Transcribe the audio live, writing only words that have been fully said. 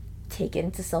take it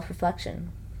into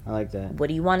self-reflection. I like that. What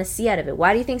do you want to see out of it?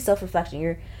 Why do you think self-reflection?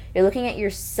 You're looking at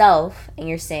yourself and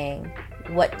you're saying,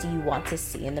 what do you want to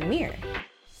see in the mirror?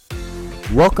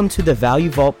 Welcome to the Value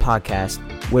Vault podcast,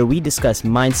 where we discuss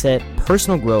mindset,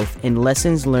 personal growth, and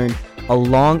lessons learned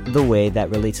along the way that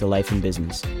relate to life and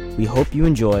business. We hope you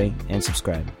enjoy and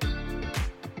subscribe.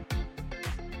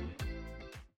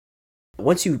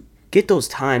 Once you get those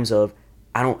times of,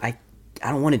 I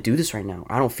don't want to do this right now.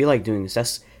 I don't feel like doing this.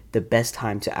 That's the best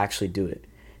time to actually do it,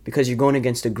 because you're going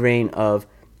against the grain of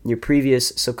your previous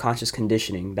subconscious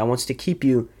conditioning that wants to keep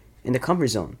you in the comfort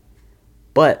zone.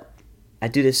 But I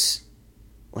do this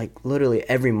like literally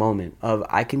every moment of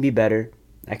I can be better,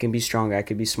 I can be stronger, I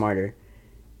can be smarter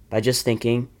by just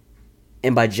thinking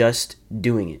and by just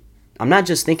doing it. I'm not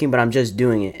just thinking, but I'm just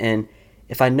doing it. And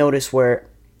if I notice where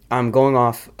I'm going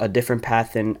off a different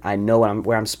path than I know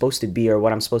where I'm supposed to be or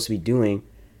what I'm supposed to be doing,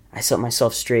 I set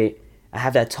myself straight. I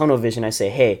have that tunnel vision. I say,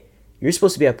 hey, you're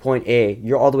supposed to be at point A.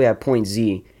 You're all the way at point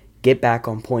Z. Get back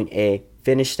on point A.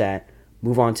 Finish that.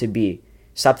 Move on to B.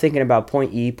 Stop thinking about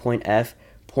point E, point F,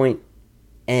 point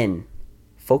N.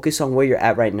 Focus on where you're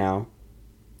at right now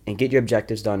and get your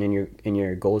objectives done and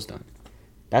your goals done.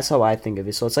 That's how I think of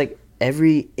it. So it's like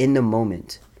in the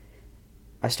moment,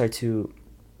 I start to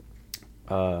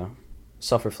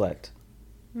self-reflect.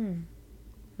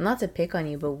 Not to pick on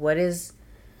you, but what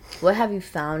have you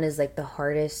found is like the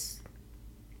hardest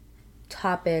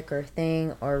topic or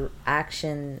thing or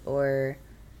action or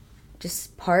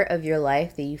just part of your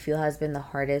life that you feel has been the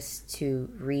hardest to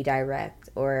redirect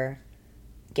or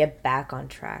get back on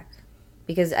track?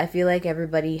 Because I feel like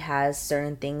everybody has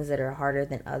certain things that are harder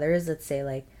than others. Let's say,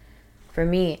 like, for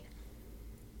me,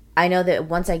 I know that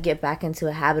once I get back into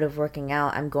a habit of working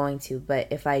out, I'm going to. But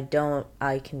if I don't,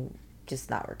 I can just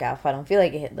not work out. If I don't feel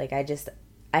like it, like,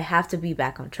 I have to be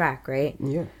back on track, right?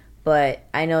 Yeah. But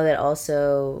I know that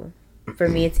also, for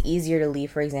me, it's easier to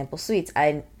leave, for example, sweets.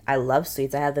 I love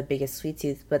sweets. I have the biggest sweet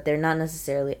tooth, but they're not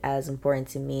necessarily as important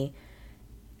to me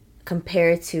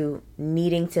compared to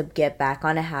needing to get back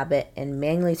on a habit and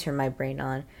manually turn my brain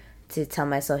on to tell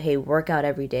myself, hey, work out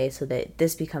every day so that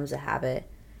this becomes a habit,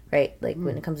 right? Like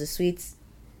when it comes to sweets,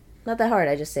 not that hard.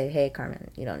 I just say, hey, Carmen,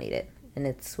 you don't need it. And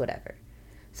it's whatever.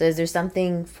 So is there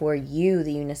something for you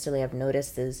that you necessarily have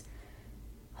noticed is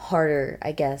harder,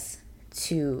 I guess,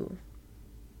 to,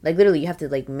 like, literally you have to,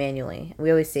 like, manually,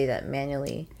 we always say that,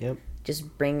 manually, Yep.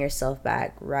 just bring yourself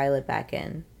back, reel it back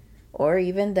in. Or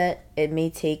even that it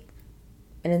may take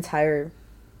an entire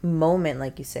moment,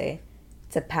 like you say,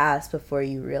 to pass before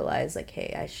you realize, like,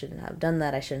 hey, I shouldn't have done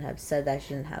that, I shouldn't have said that, I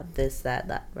shouldn't have this,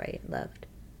 that, right, left.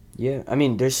 Yeah, I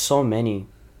mean, there's so many.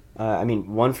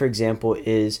 One, for example,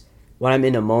 is when I'm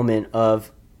in a moment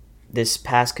of this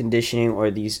past conditioning or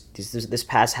this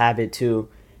past habit too.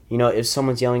 You know, if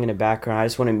someone's yelling in the background, I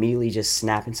just want to immediately just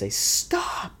snap and say,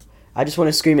 stop! I just want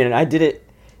to scream it. And I did it.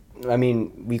 I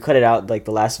mean, we cut it out like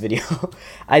the last video.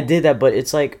 I did that, but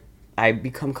it's like I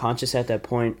become conscious at that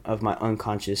point of my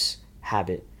unconscious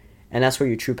habit. And that's where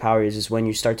your true power is when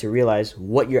you start to realize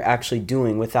what you're actually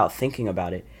doing without thinking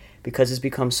about it. Because it's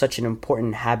become such an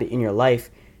important habit in your life,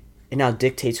 it now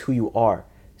dictates who you are.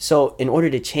 So in order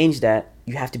to change that,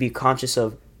 you have to be conscious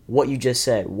of what you just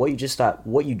said, what you just thought,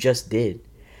 what you just did.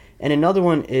 And another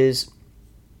one is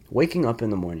waking up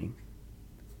in the morning.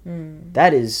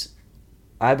 That is,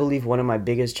 I believe, one of my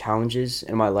biggest challenges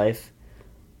in my life,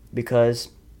 because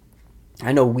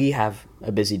I know we have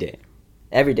a busy day.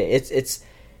 Every day. It's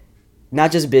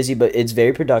not just busy, but it's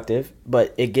very productive,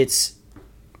 but it's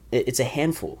a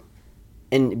handful.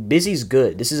 And busy's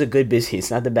good. This is a good busy. It's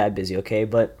not the bad busy, okay?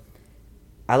 But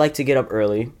I like to get up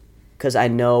early because I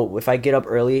know if I get up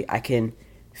early, I can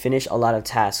finish a lot of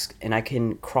tasks and I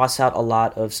can cross out a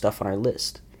lot of stuff on our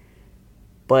list.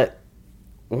 But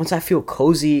once I feel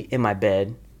cozy in my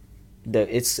bed,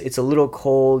 it's a little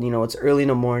cold, it's early in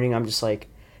the morning, I'm just like,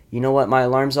 you know what, my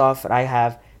alarm's off, and I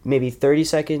have maybe 30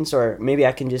 seconds, or maybe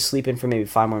I can just sleep in for maybe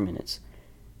 5 more minutes.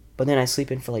 But then I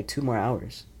sleep in for like 2 more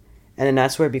hours. And then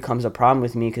that's where it becomes a problem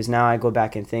with me, because now I go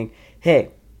back and think,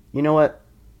 hey, you know what,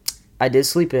 I did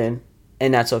sleep in,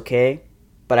 and that's okay,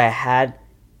 but I had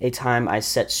a time I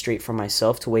set straight for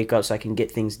myself to wake up so I can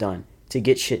get things done, to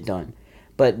get shit done.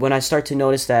 But when I start to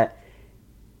notice that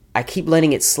I keep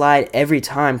letting it slide every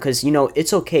time, because,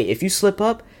 it's okay. If you slip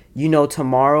up,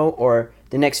 tomorrow or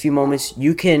the next few moments,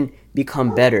 you can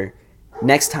become better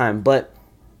next time. But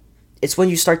it's when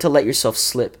you start to let yourself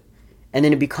slip, and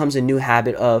then it becomes a new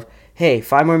habit of, hey,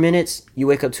 5 more minutes, you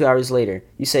wake up 2 hours later.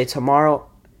 You say, tomorrow,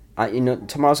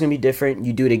 tomorrow's going to be different.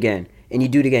 You do it again, and you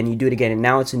do it again, you do it again. And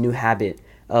now it's a new habit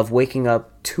of waking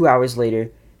up 2 hours later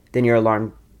than your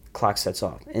alarm clock sets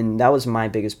off. And that was my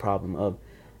biggest problem of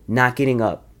not getting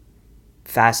up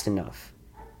fast enough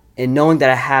and knowing that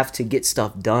I have to get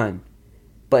stuff done.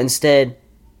 But instead,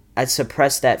 I'd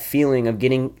suppress that feeling of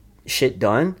getting shit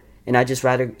done, and I'd just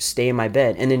rather stay in my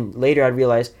bed. And then later I'd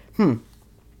realize,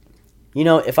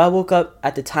 if I woke up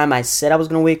at the time I said I was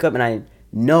going to wake up and I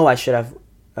know I should have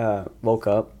woke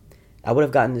up, I would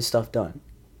have gotten this stuff done.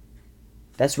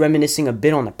 That's reminiscing a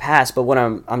bit on the past, but what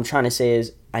I'm trying to say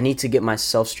is I need to get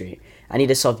myself straight. I need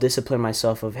to self-discipline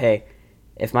myself of, hey,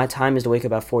 if my time is to wake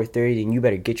up at 4:30, then you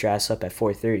better get your ass up at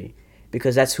 4:30.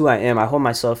 Because that's who I am. I hold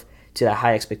myself to that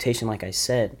high expectation, like I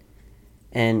said.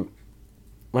 And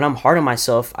when I'm hard on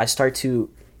myself, I start to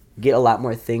get a lot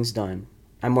more things done.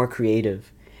 I'm more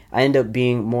creative. I end up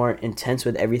being more intense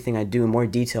with everything I do, more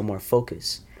detail, more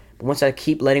focus. But once I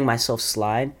keep letting myself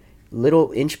slide,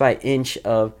 little inch by inch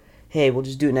of, hey, we'll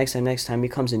just do it next time,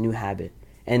 becomes a new habit.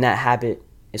 And that habit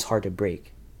is hard to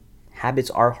break. Habits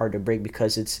are hard to break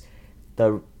because it's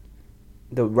the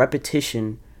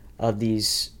repetition of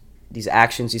these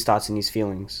actions, these thoughts, and these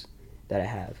feelings that I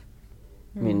have.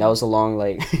 I mean, that was a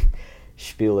long,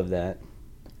 spiel of that.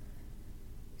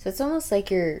 So it's almost like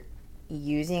you're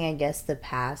using, I guess, the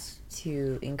past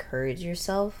to encourage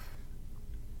yourself.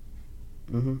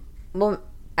 Mm-hmm. Well,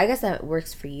 I guess that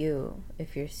works for you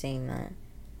if you're saying that.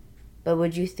 But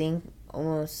would you think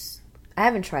almost... I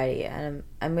haven't tried it yet, and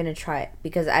I'm going to try it.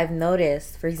 Because I've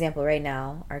noticed, for example, right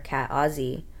now, our cat,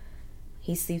 Ozzy,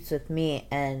 he sleeps with me,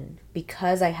 and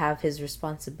because I have his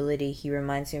responsibility, he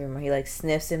reminds me more. He,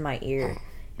 sniffs in my ear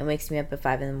and wakes me up at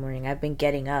 5 in the morning. I've been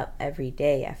getting up every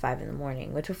day at 5 in the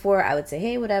morning, which before I would say,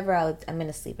 hey, whatever, I'm going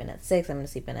to sleep in at 6, I'm going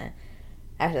to sleep in at...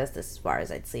 Actually, that's as far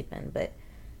as I'd sleep in, but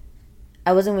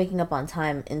I wasn't waking up on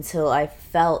time until I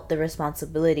felt the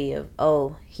responsibility of,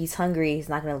 oh, he's hungry, he's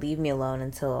not going to leave me alone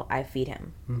until I feed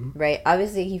him, right?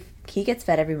 Obviously, he gets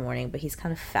fed every morning, but he's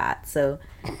kind of fat, so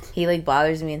he,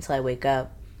 bothers me until I wake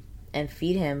up and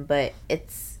feed him, but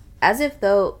it's as if,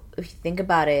 though, if you think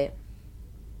about it,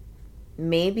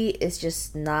 maybe it's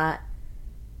just not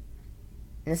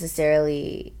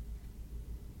necessarily,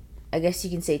 I guess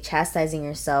you can say, chastising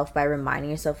yourself by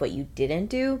reminding yourself what you didn't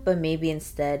do, but maybe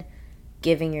instead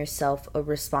giving yourself a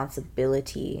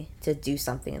responsibility to do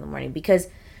something in the morning. Because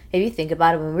if you think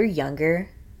about it, when we're younger,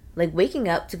 waking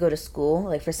up to go to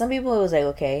school, for some people it was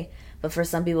okay, but for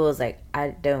some people it was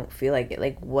I don't feel like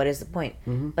it. What is the point?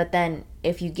 But then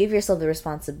if you give yourself the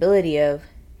responsibility of,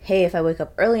 hey, if I wake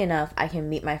up early enough, I can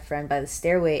meet my friend by the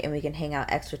stairway and we can hang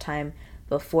out extra time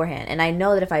beforehand. And I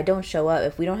know that if I don't show up,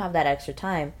 if we don't have that extra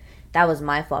time, that was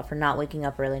my fault for not waking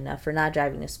up early enough, for not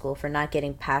driving to school, for not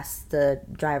getting past the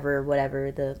driver or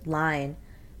whatever, the line,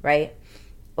 right?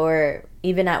 Or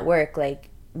even at work,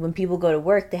 when people go to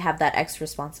work, they have that extra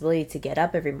responsibility to get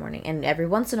up every morning. And every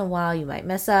once in a while, you might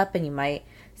mess up and you might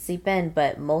sleep in,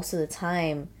 but most of the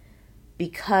time,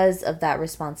 because of that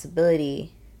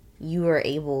responsibility, you are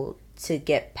able to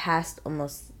get past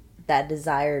almost that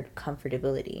desired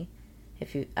comfortability.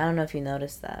 I don't know if you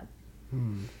noticed that.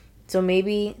 So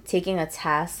maybe taking a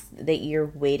task that you're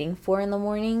waiting for in the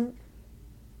morning,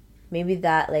 maybe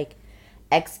that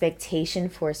expectation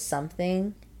for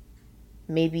something,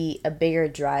 maybe a bigger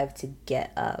drive to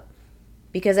get up.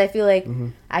 Because I feel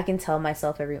I can tell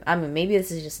myself maybe this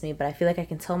is just me, but I feel I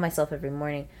can tell myself every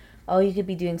morning, oh, you could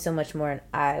be doing so much more, and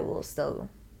I will still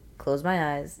close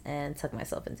my eyes and tuck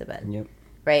myself into bed. Yep.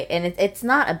 Right? And it's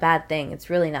not a bad thing. It's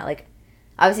really not.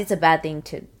 Obviously it's a bad thing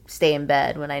to stay in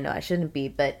bed when I know I shouldn't be,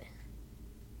 but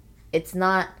it's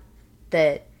not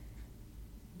that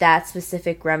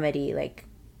specific remedy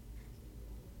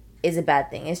is a bad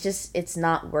thing. It's just it's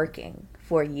not working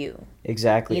for you.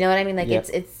 Exactly. You know what I mean? Yep.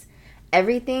 It's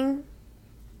everything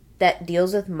that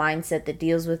deals with mindset, that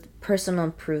deals with personal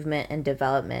improvement and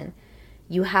development.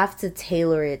 You have to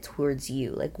tailor it towards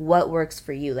you. What works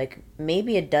for you.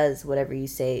 Maybe it does, whatever you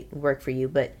say, work for you,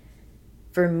 but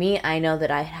for me, I know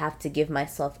that I have to give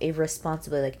myself a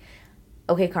responsibility.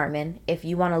 Okay, Carmen, if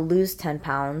you want to lose 10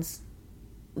 pounds,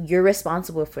 you're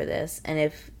responsible for this. And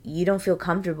if you don't feel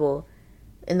comfortable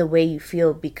in the way you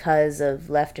feel because of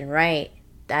left and right,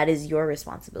 that is your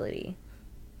responsibility.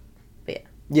 But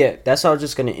yeah. Yeah, that's how I was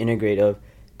just going to integrate of,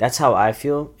 that's how I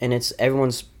feel. And it's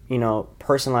everyone's,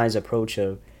 personalized approach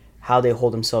of how they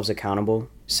hold themselves accountable,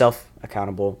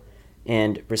 self-accountable,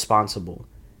 and responsible.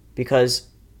 Because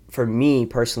for me,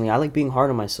 personally, I like being hard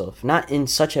on myself. Not in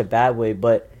such a bad way,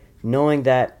 but knowing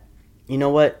that, you know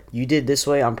what, you did this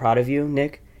way, I'm proud of you,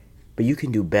 Nick, but you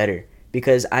can do better.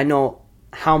 Because I know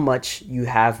how much you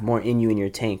have more in you in your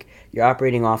tank. You're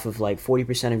operating off of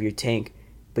 40% of your tank,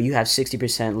 but you have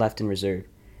 60% left in reserve.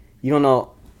 You don't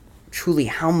know truly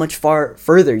how much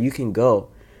further you can go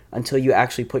until you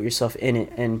actually put yourself in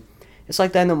it. And it's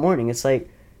like that in the morning. It's like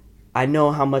I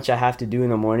know how much I have to do in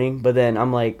the morning, but then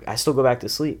I'm like I still go back to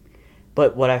sleep.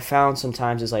 But what I found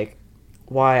sometimes is like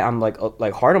why I'm like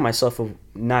hard on myself of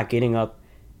not getting up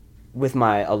with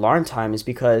my alarm time is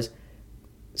because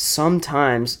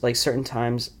sometimes, like certain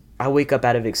times, I wake up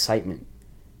out of excitement.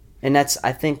 And that's,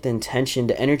 I think, the intention,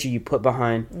 the energy you put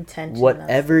behind Intention,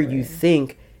 whatever you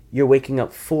think you're waking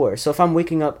up for. So if I'm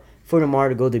waking up for tomorrow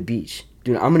to go to the beach,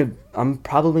 dude, I'm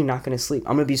probably not gonna sleep.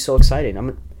 I'm gonna be so excited.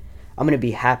 I'm gonna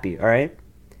be happy, all right?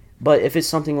 But if it's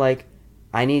something like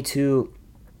I need to,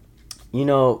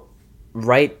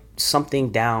 write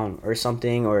something down or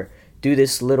something, or do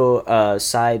this little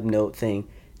side note thing,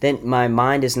 then my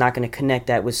mind is not going to connect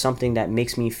that with something that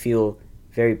makes me feel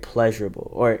very pleasurable,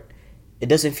 or it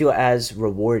doesn't feel as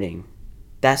rewarding.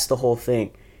 That's the whole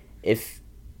thing. If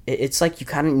it's like you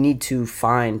kind of need to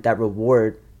find that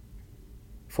reward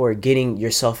for getting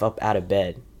yourself up out of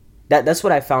bed. That's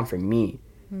what I found for me.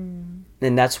 And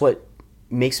that's what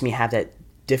makes me have that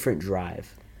different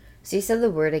drive. So you said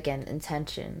the word again,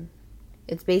 intention.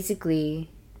 It's basically,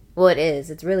 well, it is.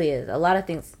 It really is. A lot of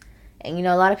things, and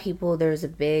a lot of people, there's a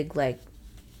big, like,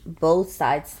 both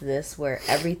sides to this where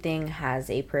everything has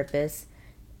a purpose,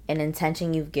 an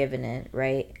intention you've given it,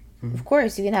 right? Mm-hmm. Of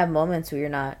course, you can have moments where you're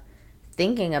not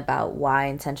thinking about why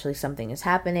intentionally something is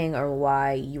happening or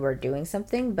why you are doing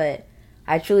something, but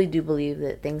I truly do believe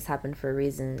that things happen for a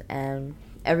reason and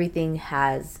everything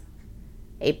has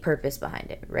a purpose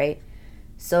behind it, right?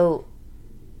 So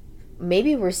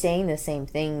maybe we're saying the same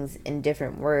things in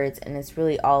different words, and it's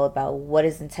really all about what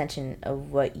is intention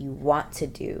of what you want to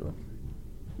do.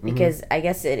 Because I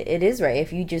guess it is right.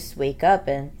 If you just wake up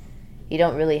and you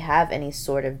don't really have any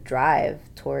sort of drive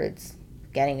towards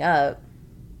getting up,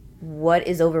 what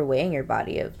is overweighing your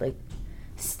body of, like,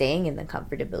 staying in the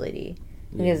comfortability?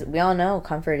 Because we all know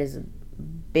comfort is a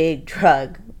big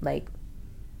drug. Like,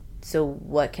 so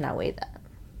what can outweigh that?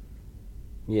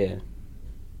 Yeah.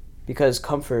 Because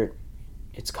comfort,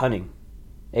 it's cunning.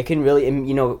 It can really,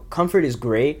 comfort is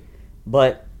great,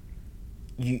 but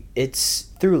it's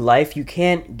through life, you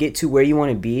can't get to where you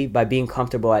want to be by being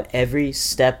comfortable at every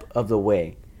step of the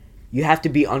way. You have to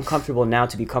be uncomfortable now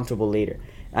to be comfortable later.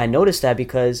 And I noticed that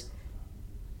because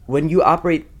when you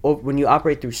operate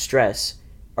through stress,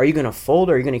 are you going to fold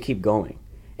or are you going to keep going?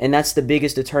 And that's the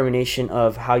biggest determination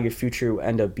of how your future will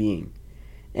end up being.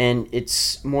 And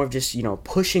it's more of just,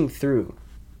 pushing through.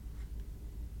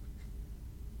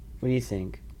 What do you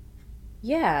think?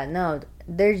 Yeah, no,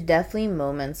 there's definitely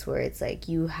moments where it's like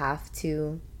you have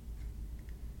to.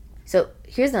 So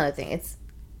here's another thing. It's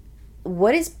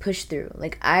what is push through?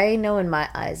 Like, I know in my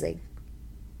eyes, like,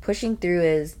 pushing through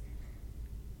is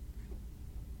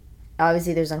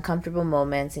obviously there's uncomfortable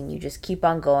moments and you just keep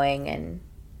on going and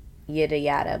yada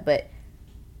yada, but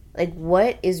like,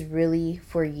 what is really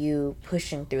for you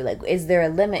pushing through? Like, is there a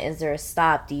limit? Is there a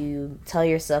stop? Do you tell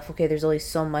yourself, okay, there's only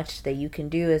so much that you can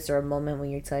do? Is there a moment when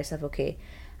you tell yourself, okay,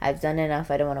 I've done enough,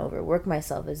 I don't want to overwork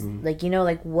myself? Is like,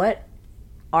 like, what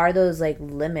are those, like,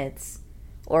 limits,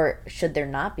 or should there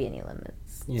not be any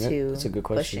limits to that's a good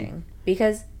question. Pushing?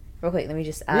 Because, real quick, let me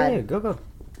just add. Yeah, go.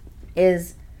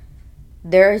 Is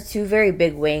there are two very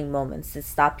big weighing moments that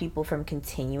stop people from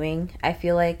continuing, I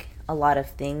feel like, a lot of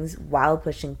things while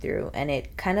pushing through, and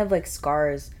it kind of, like,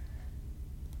 scars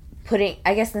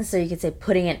I guess necessarily you could say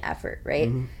putting in effort, right?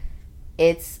 Mm-hmm.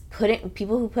 It's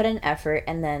people who put in effort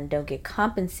and then don't get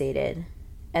compensated,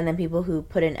 and then people who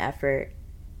put in effort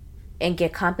and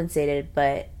get compensated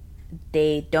but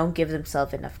they don't give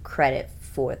themselves enough credit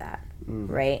for that,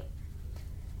 right?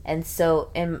 And so,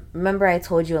 and remember I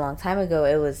told you a long time ago,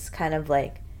 it was kind of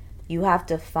like you have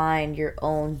to find your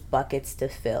own buckets to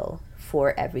fill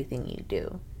for everything you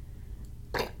do.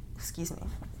 Excuse me.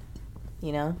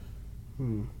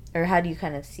 Or how do you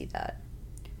kind of see that?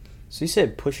 So you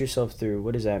said push yourself through.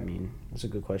 What does that mean? That's a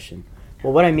good question.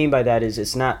 Well, what I mean by that is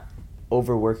it's not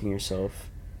overworking yourself,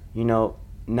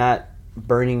 not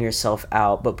burning yourself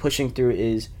out, but pushing through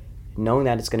is knowing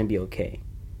that it's going to be okay.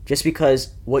 Just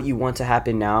because what you want to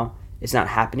happen now is not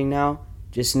happening now,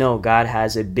 just know God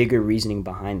has a bigger reasoning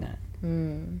behind that.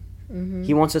 Mm-hmm.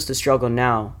 He wants us to struggle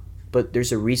now, but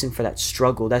there's a reason for that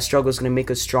struggle. That struggle is going to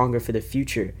make us stronger for the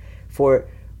future. For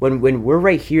when we're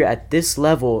right here at this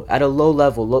level, at a low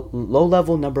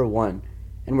level number 1,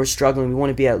 and we're struggling, we want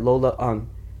to be at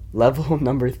level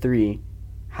number 3.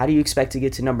 How do you expect to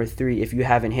get to number 3 if you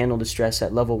haven't handled the stress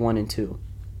at level 1 and 2?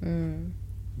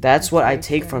 That's what I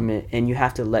take from it, and you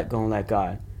have to let go and let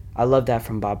God. I love that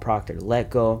from Bob Proctor.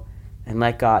 Let go and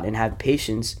let God and have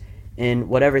patience in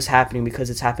whatever's happening because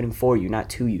it's happening for you, not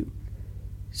to you.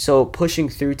 So pushing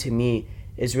through to me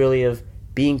is really of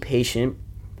being patient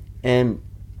and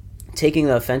taking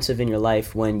the offensive in your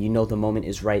life when you know the moment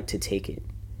is right to take it.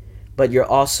 But you're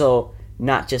also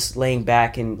not just laying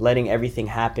back and letting everything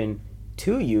happen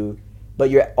to you, but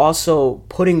you're also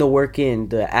putting the work in,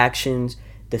 the actions,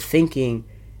 the thinking,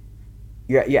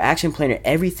 your action planner,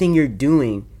 everything you're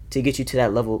doing to get you to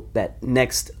that level, that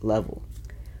next level.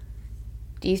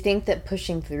 Do you think that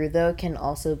pushing through, though, can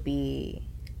also be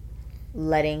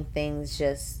letting things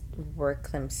just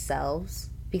work themselves?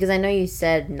 Because I know you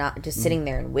said not just sitting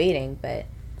there and waiting, but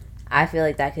I feel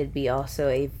like that could be also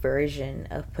a version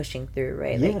of pushing through,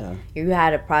 right? Yeah. Like you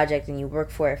had a project and you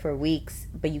work for it for weeks,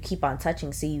 but you keep on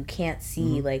touching, so you can't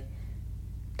see like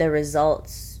the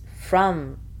results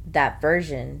from that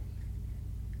version.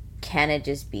 Can it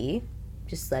just be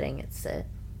just letting it sit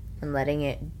and letting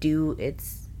it do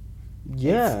its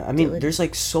I mean, there's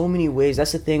like so many ways.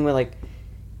 That's the thing with like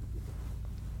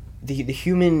the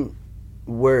human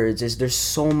words is there's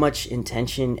so much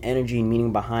intention, energy, and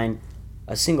meaning behind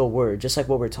a single word, just like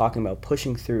what we're talking about,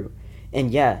 pushing through. And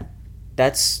yeah,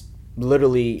 that's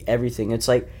literally everything. It's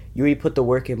like you already put the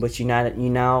work in, but you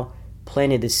now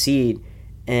planted the seed.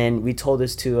 And we told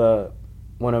this to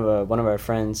one of our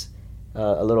friends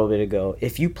a little bit ago.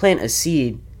 If you plant a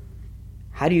seed,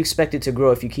 how do you expect it to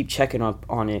grow if you keep checking up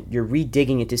on it? You're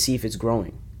redigging it to see if it's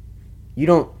growing. You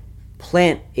don't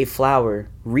plant a flower,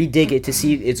 redig it to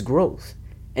see its growth.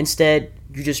 Instead,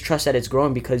 you just trust that it's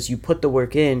growing because you put the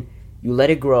work in, you let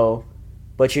it grow,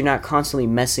 but you're not constantly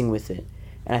messing with it.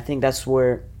 And I think that's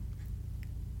where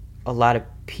a lot of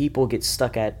people get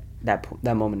stuck at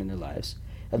that moment in their lives.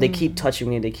 They keep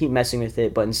touching it, they keep messing with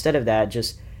it, but instead of that,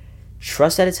 just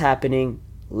trust that it's happening,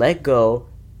 let go,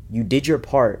 you did your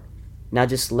part. Now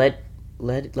just let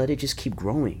it just keep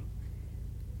growing.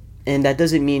 And that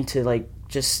doesn't mean to like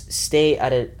just stay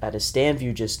at a stand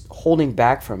view, just holding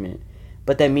back from it.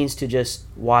 But that means to just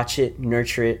watch it,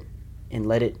 nurture it, and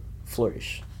let it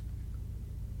flourish.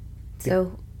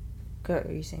 So, are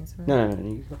you saying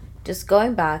something? No. Just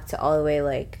going back to all the way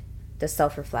like the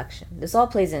self-reflection. This all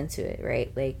plays into it,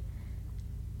 right? Like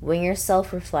when you're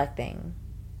self-reflecting,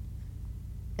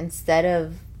 instead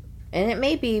of, and it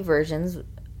may be versions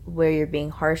where you're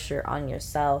being harsher on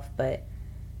yourself, but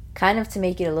kind of to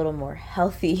make it a little more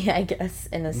healthy, I guess,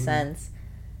 in a sense.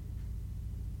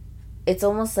 It's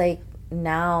almost like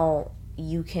now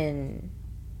you can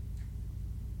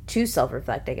choose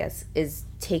self-reflect, I guess, is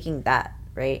taking that,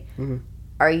 right?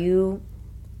 Are you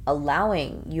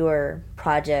allowing your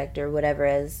project or whatever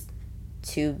is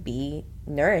to be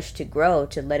nourished, to grow,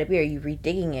 to let it be? Are you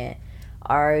redigging it?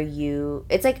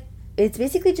 It's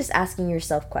basically just asking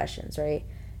yourself questions, right?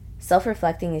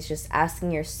 Self-reflecting is just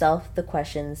asking yourself the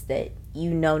questions that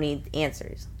you know need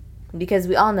answers. Because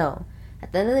we all know,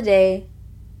 at the end of the day,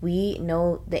 we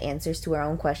know the answers to our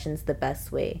own questions the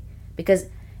best way. Because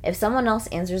if someone else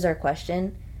answers our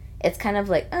question, it's kind of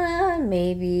like,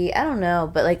 maybe, I don't know.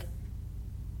 But like,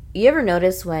 you ever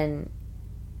notice when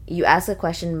you ask a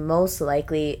question, most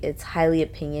likely it's highly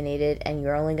opinionated and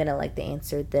you're only going to like the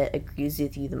answer that agrees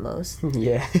with you the most?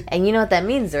 Yeah. And you know what that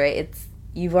means, right?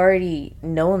 You've already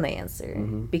known the answer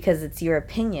because it's your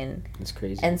opinion. It's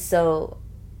crazy. And so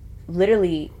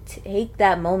literally take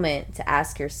that moment to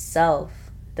ask yourself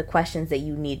the questions that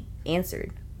you need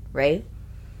answered, right?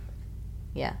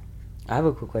 Yeah. I have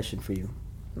a quick question for you.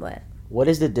 What? What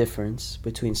is the difference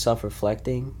between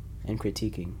self-reflecting and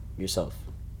critiquing yourself?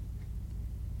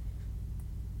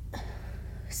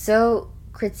 So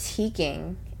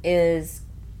critiquing it's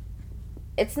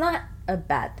not a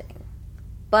bad thing,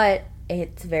 but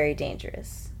it's very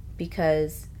dangerous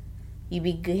because you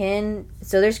begin,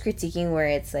 so there's critiquing where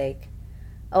it's like,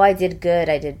 oh, I did good,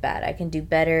 I did bad, I can do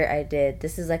better,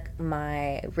 this is like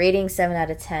my rating 7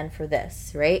 out of 10 for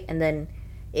this, right? And then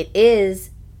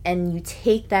and you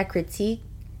take that critique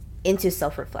into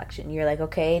self-reflection. You're like,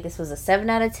 okay, this was a 7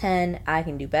 out of 10, I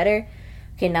can do better.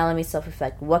 Okay, now let me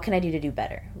self-reflect. What can I do to do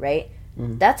better, right?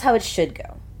 That's how it should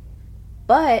go.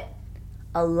 But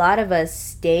a lot of us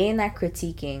stay in that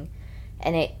critiquing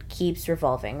and it keeps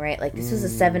revolving, right? Like, this was a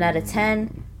 7 out of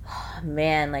 10. Oh,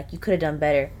 man, like, you could have done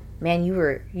better. Man, you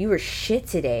were shit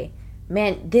today.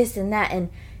 Man, this and that.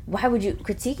 And why would you...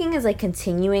 Critiquing is like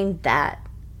continuing that.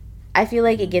 I feel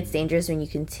like it gets dangerous when you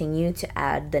continue to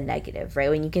add the negative, right?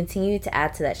 When you continue to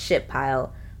add to that shit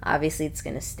pile, obviously it's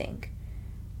going to stink.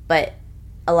 But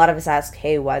a lot of us ask,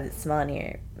 hey, why does it smell in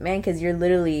here? Man, because you're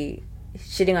literally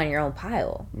shitting on your own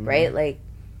pile, right? Like,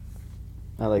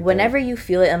 I like whenever you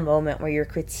feel at a moment where you're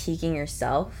critiquing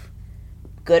yourself,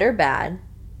 good or bad,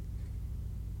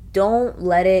 don't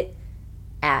let it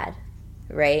add,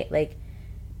 right? Like,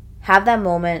 have that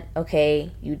moment.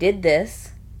 Okay, you did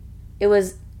this. It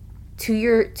was to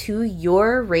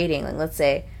your rating. Like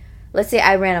let's say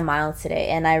I ran a mile today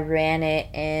and I ran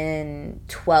it in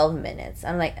 12 minutes.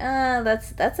 I'm like,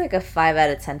 that's like a 5 out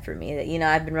of 10 for me. You know,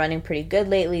 I've been running pretty good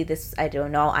lately. This, I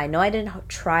don't know. I know I didn't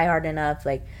try hard enough.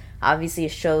 Like, obviously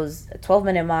it shows a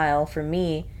 12-minute mile for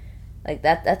me. Like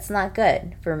that's not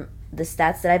good for the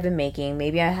stats that I've been making.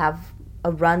 Maybe I have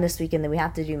a run this weekend that we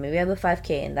have to do. Maybe I have a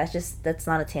 5K, and that's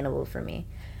not attainable for me.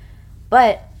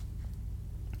 But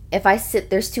if I sit,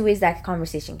 there's two ways that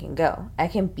conversation can go. I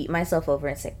can beat myself over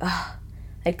and say, oh,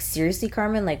 like, seriously,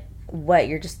 Carmen, like, what?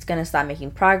 You're just going to stop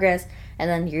making progress, and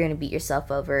then you're going to beat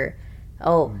yourself over,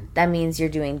 oh, that means you're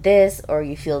doing this, or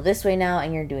you feel this way now,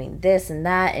 and you're doing this and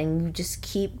that, and you just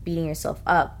keep beating yourself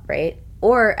up, right?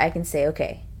 Or I can say,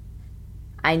 okay,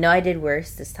 I know I did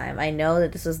worse this time. I know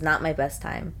that this was not my best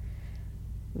time.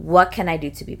 What can I do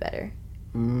to be better?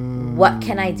 What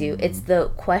can I do? It's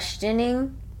the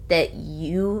questioning that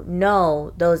you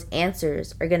know those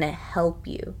answers are going to help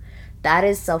you. That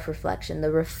is self-reflection.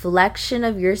 The reflection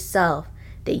of yourself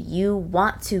that you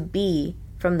want to be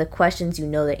from the questions you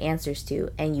know the answers to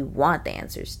and you want the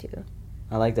answers to.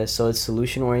 I like that. So it's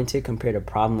solution-oriented compared to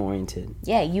problem-oriented.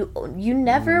 Yeah, you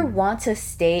never want to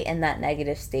stay in that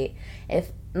negative state.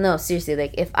 No, seriously,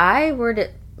 like, if I were to,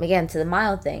 again, to the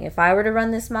mile thing, if I were to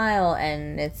run this mile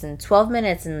and it's in 12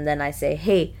 minutes and then I say,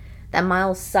 hey, that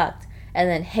mile sucked, and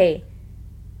then, hey,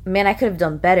 man, I could have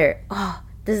done better. Oh,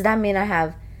 does that mean I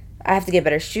have to get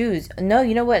better shoes? No,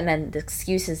 you know what? And then the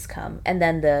excuses come. And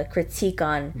then the critique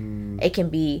on it can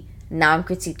be, now I'm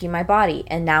critiquing my body.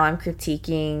 And now I'm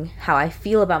critiquing how I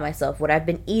feel about myself, what I've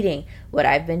been eating, what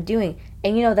I've been doing.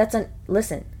 And, you know,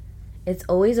 listen, it's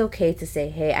always okay to say,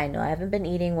 hey, I know I haven't been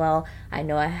eating well. I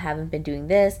know I haven't been doing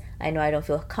this. I know I don't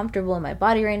feel comfortable in my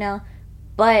body right now.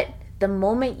 But the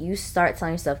moment you start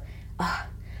telling yourself, oh,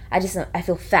 I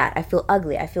feel fat, I feel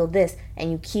ugly, I feel this, and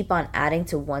you keep on adding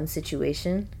to one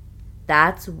situation,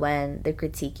 that's when the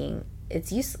critiquing,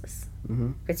 it's useless.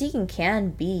 Critiquing can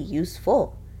be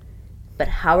useful, but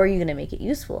how are you going to make it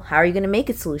useful? How are you going to make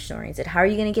it solution oriented? How are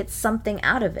you going to get something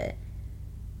out of it?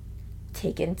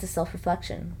 Take it into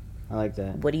self-reflection. I like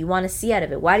that. What do you want to see out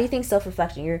of it? Why do you think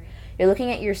self-reflection? You're looking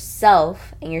at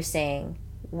yourself and you're saying,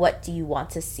 what do you want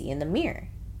to see in the mirror?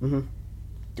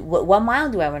 What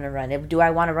mile do I want to run? Do I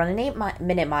want to run an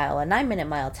 8-minute mile, a 9-minute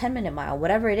mile, 10-minute mile,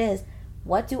 whatever it is?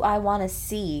 What do I want to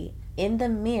see in the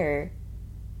mirror?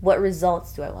 What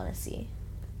results do I want to see?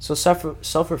 So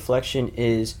self-reflection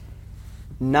is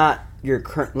not your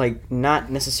current, like, not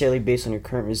necessarily based on your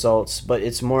current results, but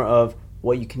it's more of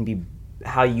what you can be,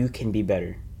 how you can be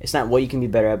better. It's not what you can be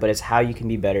better at, but it's how you can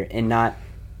be better, and not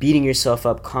beating yourself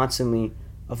up constantly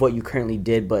of what you currently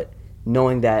did, but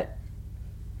knowing that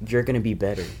you're going to be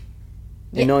better.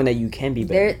 And knowing that you can be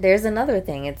better. There's another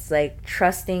thing. It's like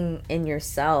trusting in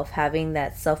yourself, having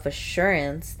that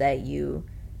self-assurance that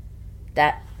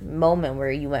that moment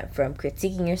where you went from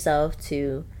critiquing yourself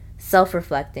to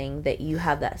self-reflecting, that you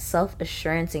have that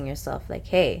self-assurance in yourself. Like,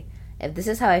 hey, if this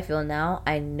is how I feel now,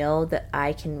 I know that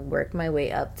I can work my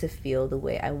way up to feel the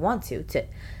way I want to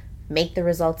make the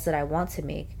results that I want to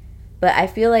make. But I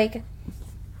feel like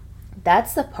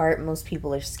that's the part most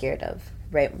people are scared of,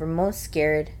 right? We're most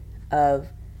scared of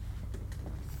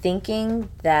thinking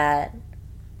that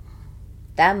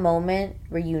moment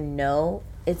where you know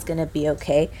it's gonna be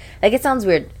okay. Like, it sounds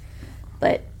weird,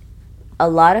 but a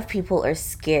lot of people are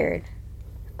scared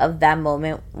of that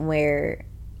moment where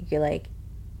you're like,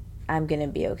 I'm gonna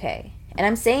be okay. And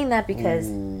I'm saying that because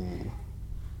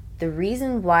the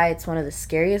reason why it's one of the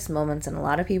scariest moments in a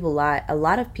lot of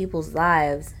people's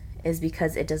lives is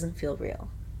because it doesn't feel real.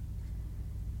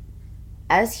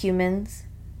 As humans,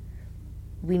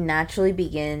 we naturally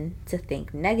begin to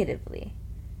think negatively.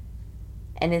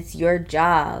 And it's your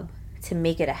job to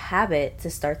make it a habit to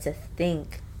start to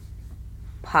think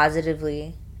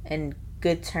positively, in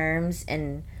good terms,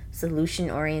 and solution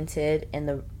oriented, in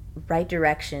the right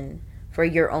direction for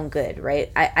your own good,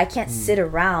 right? I can't sit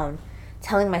around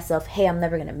telling myself, hey, I'm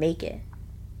never going to make it.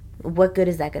 What good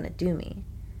is that going to do me?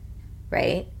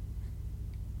 Right?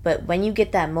 But when you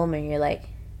get that moment, you're like,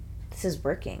 this is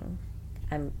working.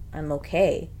 I'm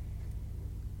okay.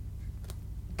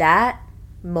 That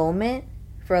moment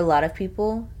for a lot of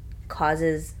people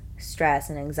causes stress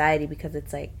and anxiety, because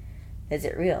it's like, is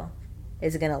it real?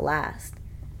 Is it going to last?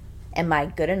 Am I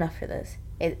good enough for this?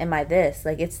 Am I this?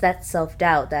 Like, it's that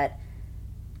self-doubt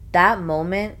that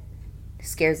moment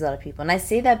scares a lot of people. And I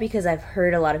say that because I've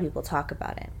heard a lot of people talk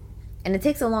about it. And it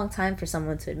takes a long time for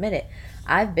someone to admit it.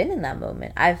 I've been in that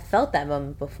moment. I've felt that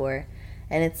moment before.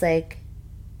 And it's like,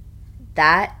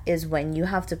 that is when you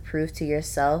have to prove to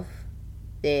yourself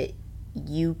that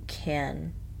you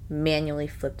can manually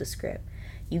flip the script.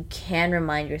 You can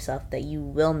remind yourself that you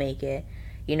will make it.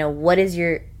 What is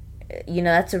your,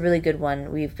 that's a really good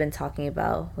one we've been talking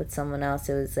about with someone else.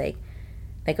 It was like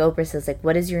Oprah says, like,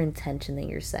 what is your intention that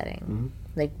you're setting? Mm-hmm.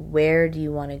 Like, where do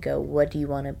you want to go? What do you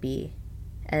want to be?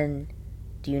 And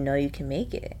do you know you can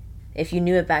make it? If you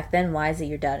knew it back then, why is it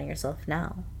you're doubting yourself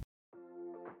now?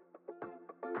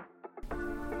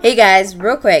 Hey guys,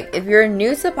 real quick, if you're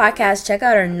new to the podcast, check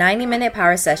out our 90-minute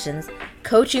power sessions,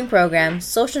 coaching program,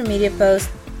 social media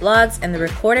posts, blogs, and the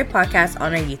recorded podcast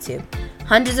on our YouTube.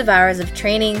 Hundreds of hours of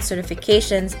training,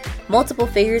 certifications, multiple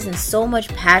figures, and so much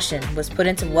passion was put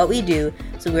into what we do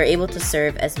so we are able to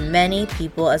serve as many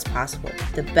people as possible,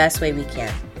 the best way we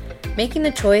can. Making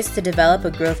the choice to develop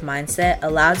a growth mindset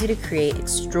allows you to create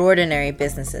extraordinary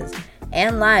businesses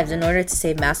and lives in order to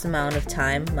save massive amount of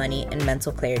time, money, and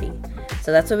mental clarity.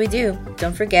 So that's what we do.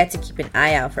 Don't forget to keep an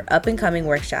eye out for up-and-coming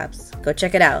workshops. Go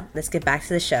check it out. Let's get back to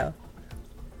the show.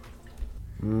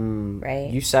 Right?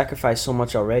 You sacrificed so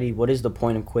much already. What is the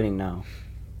point of quitting now?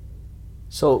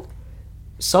 So,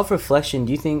 self-reflection,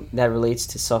 do you think that relates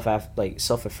to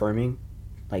self-affirming?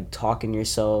 Like talking to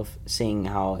yourself, saying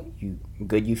how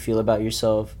good you feel about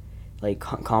yourself, like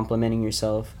complimenting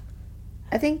yourself?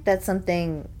 I think that's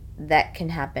something that can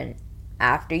happen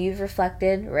after you've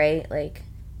reflected, right? Like,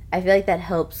 I feel like that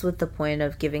helps with the point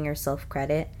of giving yourself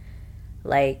credit.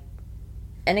 Like,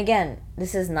 and again,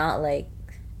 this is not like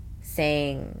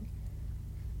saying,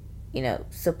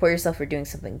 support yourself for doing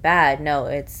something bad. No,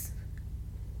 it's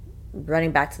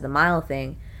running back to the mile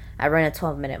thing. I ran a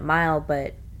 12-minute mile,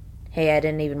 but hey, I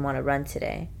didn't even want to run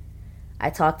today. I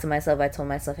talked to myself. I told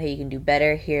myself, hey, you can do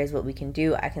better. Here's what we can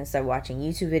do. I can start watching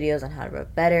YouTube videos on how to run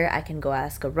better. I can go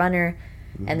ask a runner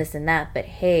and this and that. But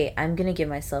hey, I'm going to give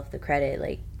myself the credit.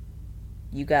 Like,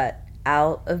 you got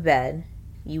out of bed.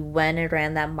 You went and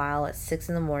ran that mile at 6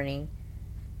 a.m.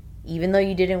 Even though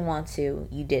you didn't want to,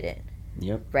 you did it.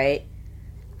 Yep. Right?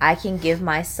 I can give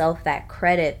myself that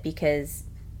credit because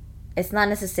it's not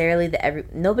necessarily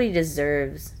that nobody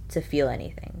deserves to feel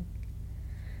anything.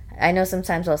 I know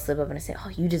sometimes I'll slip up and I say, oh,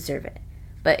 you deserve it.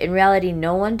 But in reality,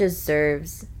 no one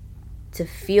deserves to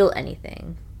feel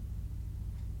anything.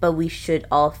 But we should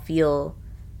all feel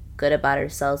good about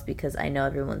ourselves because I know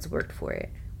everyone's worked for it.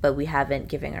 But we haven't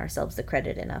given ourselves the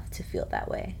credit enough to feel that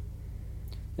way.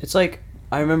 It's like,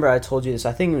 I remember I told you this,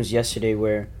 I think it was yesterday,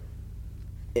 where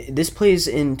this plays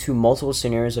into multiple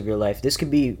scenarios of your life. This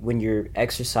could be when you're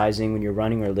exercising, when you're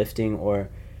running or lifting, or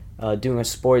doing a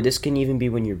sport. This can even be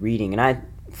when you're reading. And I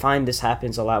find this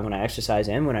happens a lot when I exercise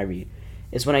and when I read.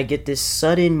 It's when I get this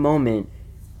sudden moment,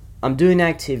 I'm doing the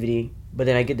activity, but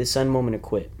then I get this sudden moment to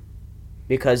quit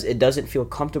because it doesn't feel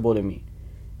comfortable to me.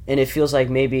 And it feels like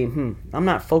maybe, I'm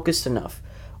not focused enough.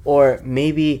 Or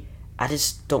maybe I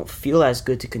just don't feel as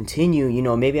good to continue.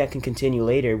 Maybe I can continue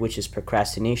later, which is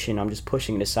procrastination. I'm just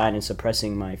pushing it aside and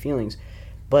suppressing my feelings.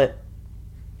 But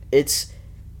it's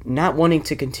not wanting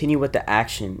to continue with the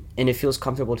action, and it feels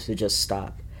comfortable to just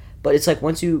stop. But it's like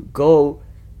once you go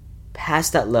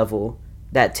past that level,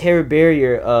 that terror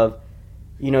barrier of,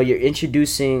 you're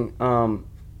introducing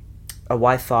a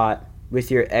Y thought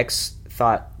with your X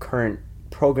thought current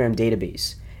program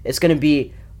database. It's going to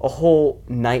be a whole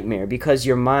nightmare because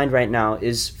your mind right now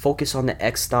is focused on the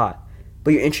X thought,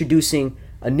 but you're introducing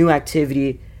a new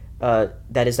activity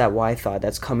that is that Y thought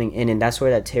that's coming in, and that's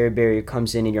where that terror barrier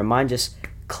comes in, and your mind just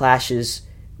clashes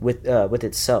with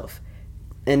itself.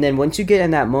 And then once you get in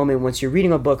that moment, once you're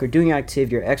reading a book or doing an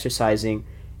activity or exercising,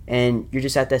 and you're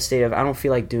just at that state of, I don't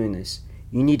feel like doing this,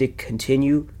 you need to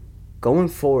continue going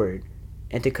forward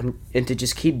and to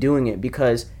just keep doing it,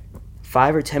 because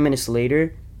 5 or 10 minutes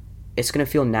later, it's going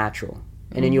to feel natural.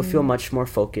 And then you'll feel much more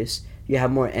focused, you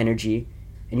have more energy,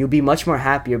 and you'll be much more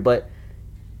happier, but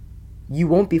you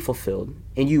won't be fulfilled,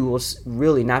 and you will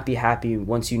really not be happy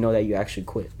once you know that you actually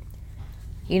quit.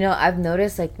 I've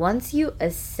noticed, like, once you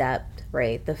accept,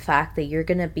 right, the fact that you're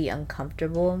going to be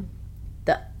uncomfortable,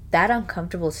 that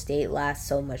uncomfortable state lasts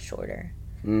so much shorter.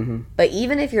 Mm-hmm. But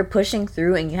even if you're pushing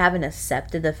through and you haven't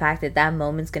accepted the fact that that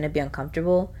moment's going to be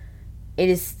uncomfortable, it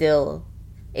is still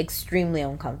extremely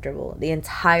uncomfortable the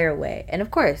entire way. And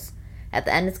of course, at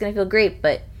the end it's going to feel great,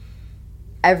 but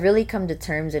I've really come to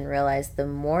terms and realized the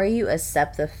more you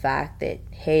accept the fact that,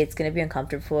 hey, it's going to be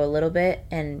uncomfortable for a little bit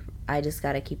and I just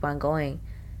got to keep on going,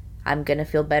 I'm going to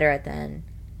feel better at the end.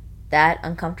 That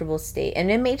uncomfortable state, and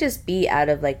it may just be out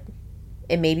of, like,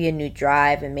 it may be a new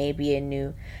drive, it may be a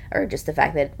new, or just the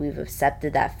fact that we've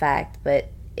accepted that fact, but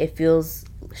it feels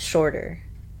shorter.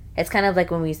 It's kind of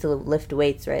like when we used to lift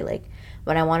weights, right? Like,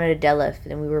 when I wanted a deadlift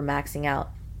and we were maxing out,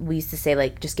 we used to say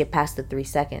like just get past the 3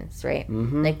 seconds, right?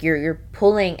 Mm-hmm. Like you're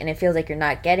pulling and it feels like you're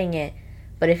not getting it,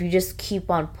 but if you just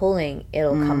keep on pulling,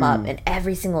 it'll come up. And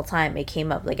every single time it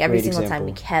came up, like every Great single example.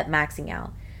 time we kept maxing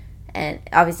out, and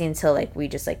obviously until like we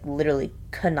just like literally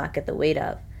could not get the weight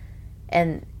up.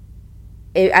 And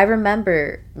I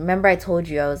remember I told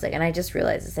you, I was like, and I just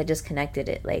realized this, I just connected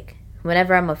it, like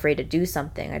whenever I'm afraid to do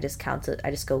something, I just count it,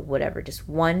 I just go whatever, just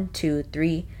 1, 2,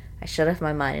 3, I shut off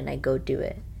my mind and I go do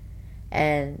it.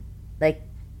 And like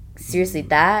seriously,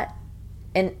 that,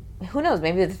 and who knows,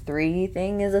 maybe the 3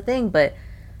 thing is a thing, but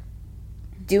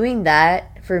doing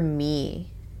that for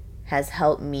me has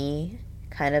helped me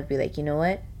kind of be like, you know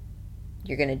what,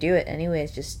 you're gonna do it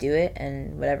anyways, just do it,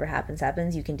 and whatever happens,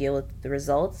 you can deal with the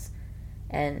results.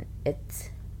 And it's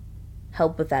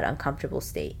help with that uncomfortable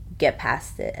state, get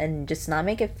past it, and just not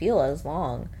make it feel as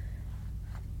long.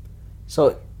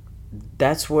 So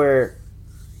that's where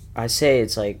I say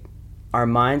it's like our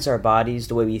minds, our bodies,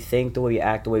 the way we think, the way we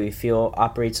act, the way we feel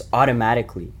operates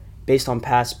automatically based on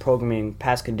past programming,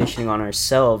 past conditioning on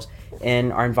ourselves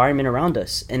and our environment around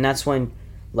us. And that's when,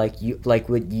 like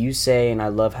what you say, and I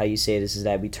love how you say this, is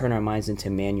that we turn our minds into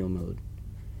manual mode.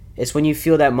 It's when you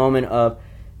feel that moment of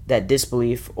that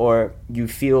disbelief, or you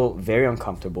feel very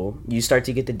uncomfortable, you start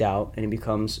to get the doubt and it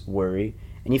becomes worry,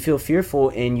 and you feel fearful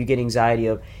and you get anxiety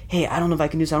of, hey, I don't know if I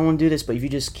can do this, I don't want to do this. But if you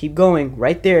just keep going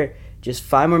right there, just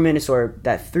 5 more minutes or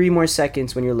that 3 more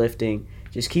seconds when you're lifting,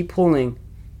 just keep pulling,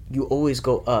 you always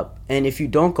go up. And if you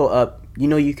don't go up, you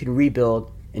know you can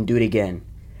rebuild and do it again.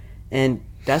 And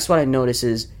that's what I notice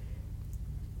is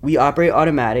we operate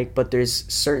automatic, but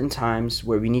there's certain times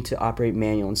where we need to operate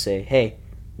manual and say, hey,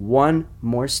 1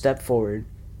 more step forward,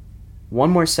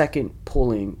 1 more second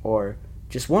pulling, or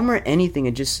just 1 more anything,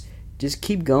 and just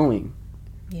keep going.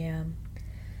 Yeah.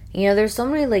 You know, there's so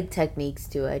many like techniques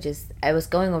to it. I was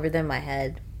going over them in my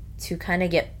head to kind of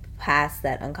get past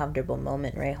that uncomfortable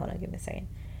moment, right? Hold on, give me a second.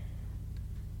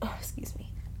 Oh, excuse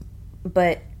me.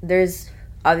 But there's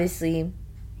obviously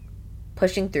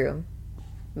pushing through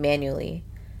manually.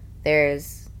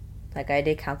 There's, like I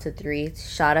did, count to 3,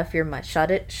 shut off your mind,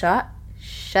 shut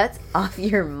off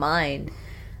your mind,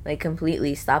 like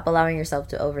completely stop allowing yourself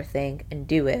to overthink and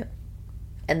do it.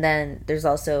 And then there's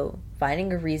also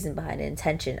finding a reason behind it,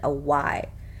 intention, a why,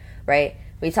 right?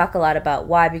 We talk a lot about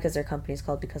why because our company is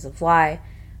called Because of Why,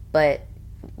 but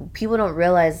people don't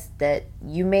realize that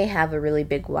you may have a really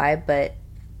big why, but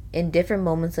in different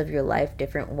moments of your life,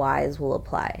 different whys will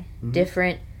apply. Mm-hmm.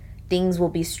 Different things will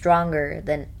be stronger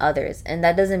than others. And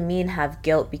that doesn't mean have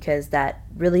guilt because that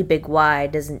really big why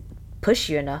doesn't push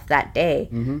you enough that day.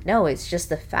 Mm-hmm. No, it's just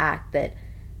the fact that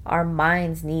our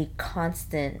minds need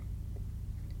constant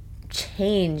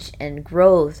change and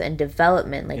growth and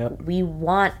development. Like, yep.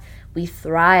 we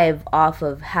thrive off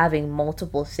of having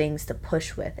multiple things to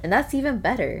push with, and that's even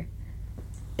better.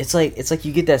 It's like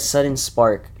you get that sudden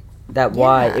spark, that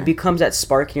why, it becomes that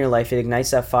spark in your life. It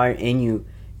ignites that fire in you.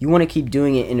 You want to keep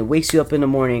doing it, and it wakes you up in the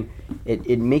morning.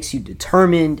 It makes you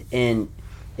determined, and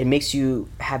it makes you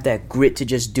have that grit to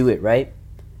just do it, right?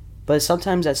 But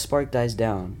sometimes that spark dies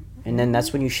down, and then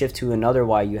that's when you shift to another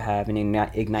why you have and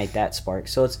ignite that spark.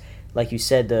 So it's like you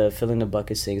said, the fill in the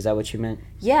buckets thing. Is that what you meant?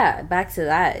 Yeah, back to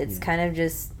that. It's kind of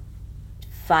just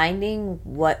finding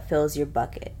what fills your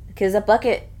bucket. Because a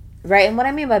bucket, right? And what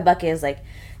I mean by bucket is like,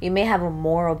 you may have a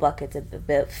moral bucket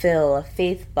to fill, a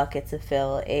faith bucket to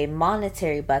fill, a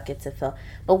monetary bucket to fill.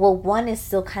 But one is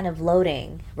still kind of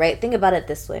loading, right? Think about it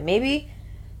this way. Maybe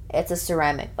it's a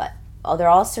ceramic butt. Oh, they're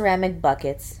all ceramic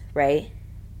buckets, right?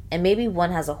 And maybe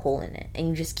one has a hole in it, and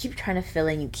you just keep trying to fill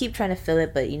it, and you keep trying to fill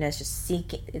it, but, you know, it's just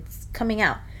it's coming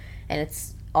out. And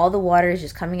it's, all the water is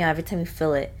just coming out every time you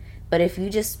fill it. But if you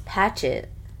just patch it,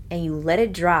 and you let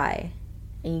it dry,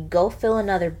 and you go fill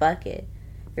another bucket,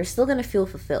 you're still going to feel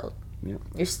fulfilled. Yeah.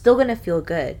 You're still going to feel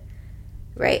good,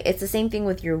 right? It's the same thing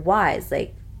with your whys.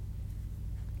 Like,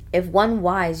 if one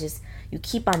why is just, you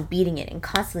keep on beating it and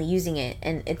constantly using it,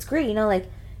 and it's great, you know, like,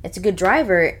 it's a good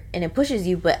driver, and it pushes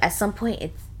you, but at some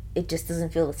point, it just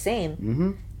doesn't feel the same.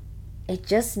 Mm-hmm. It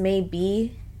just may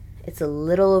be, it's a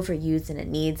little overused and it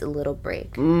needs a little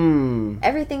break.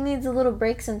 Everything needs a little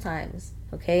break sometimes,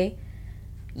 okay?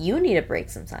 You need a break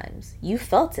sometimes. You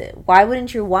felt it. Why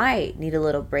wouldn't your why need a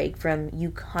little break from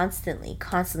you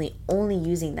constantly only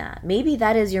using that? Maybe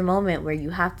that is your moment where you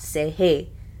have to say,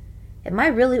 hey, am I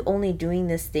really only doing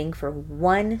this thing for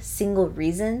one single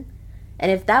reason?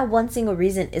 And if that one single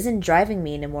reason isn't driving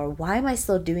me anymore, why am I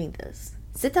still doing this?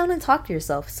 Sit down and talk to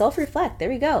yourself. Self-reflect. There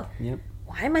we go. Yep.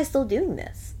 Why am I still doing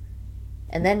this?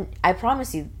 And then I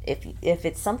promise you, if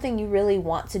it's something you really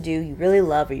want to do, you really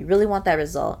love, or you really want that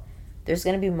result, there's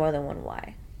going to be more than one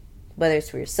why. Whether it's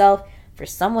for yourself, for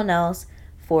someone else,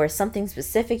 for something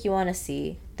specific you want to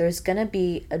see, there's going to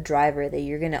be a driver that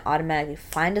you're going to automatically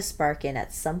find a spark in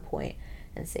at some point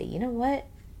and say, you know what?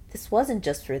 This wasn't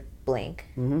just for blank.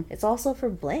 Mm-hmm. It's also for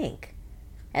blank.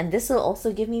 And this will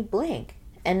also give me blank.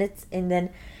 And then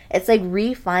it's like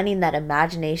refining that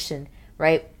imagination,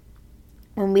 right?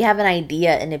 When we have an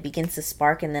idea and it begins to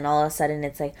spark, and then all of a sudden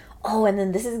it's like, oh, and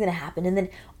then this is gonna happen, and then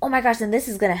oh my gosh, then this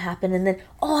is gonna happen, and then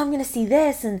oh, I'm gonna see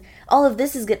this, and all of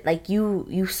this is good. Like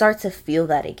you start to feel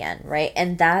that again, right?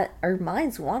 And that our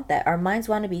minds want that. Our minds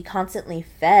want to be constantly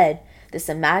fed this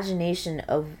imagination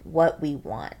of what we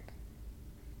want.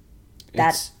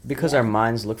 That's because our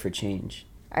minds look for change.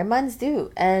 Our minds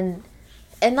do, and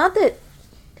not that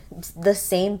the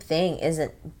same thing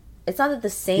isn't. It's not that the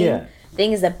same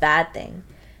thing is a bad thing.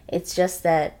 It's just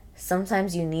that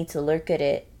sometimes you need to look at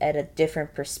it at a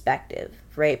different perspective,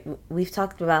 right? We've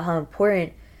talked about how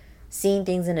important seeing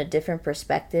things in a different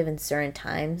perspective in certain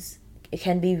times, it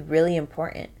can be really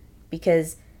important.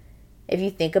 Because if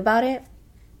you think about it,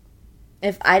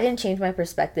 if I didn't change my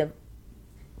perspective,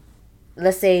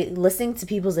 let's say listening to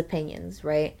people's opinions,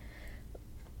 right?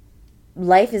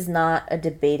 Life is not a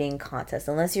debating contest.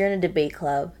 Unless you're in a debate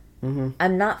club,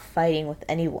 I'm not fighting with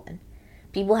anyone.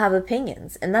 People have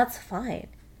opinions, and that's fine.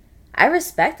 I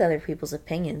respect other people's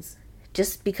opinions.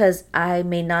 Just because I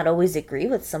may not always agree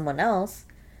with someone else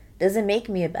doesn't make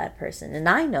me a bad person, and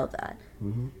I know that.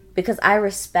 Because I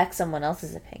respect someone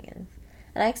else's opinion,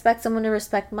 and I expect someone to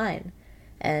respect mine.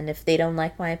 And if they don't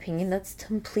like my opinion, that's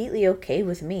completely okay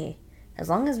with me, as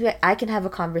long as I can have a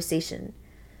conversation.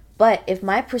 But if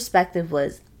my perspective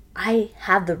was, I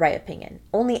have the right opinion,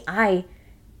 only I,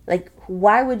 like,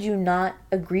 why would you not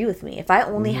agree with me? If I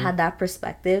only had that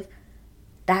perspective,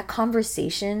 that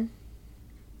conversation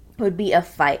would be a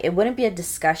fight. It wouldn't be a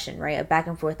discussion, right? A back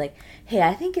and forth, like, hey,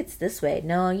 I think it's this way.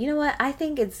 No, you know what? I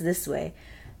think it's this way.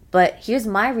 But here's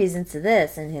my reason to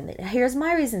this, and here's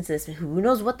my reason to this. Who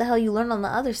knows what the hell you learn on the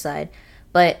other side?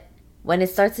 But when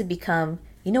it starts to become,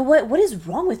 you know what is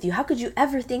wrong with you? How could you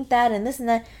ever think that, and this and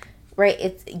that?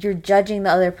 Right, you're judging the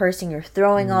other person, you're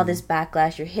throwing all this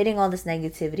backlash, you're hitting all this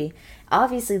negativity.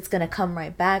 Obviously, it's going to come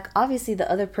right back. Obviously, the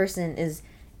other person is,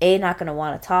 A, not going to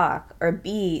want to talk, or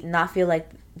B, not feel like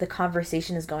the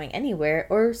conversation is going anywhere,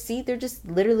 or C, they're just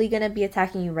literally going to be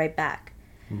attacking you right back.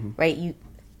 Right?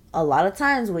 A lot of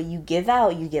times, what you give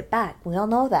out, you get back. We all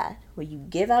know that. What you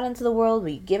give out into the world,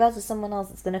 what you give out to someone else,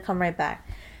 it's going to come right back.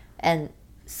 And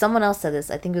someone else said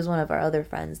this, I think it was one of our other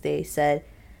friends, they said,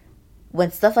 when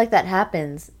stuff like that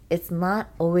happens, it's not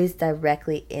always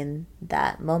directly in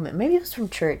that moment. Maybe it was from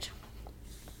church.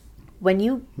 When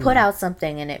you put out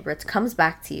something and it comes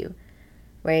back to you,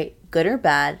 right, good or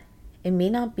bad, it may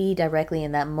not be directly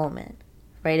in that moment,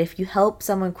 right? If you help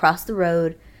someone cross the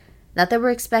road, not that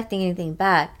we're expecting anything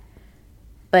back,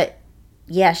 but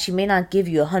yeah, she may not give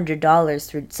you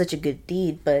 $100 for such a good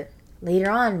deed, but later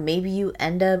on, maybe you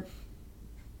end up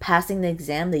passing the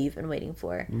exam that you've been waiting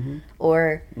for,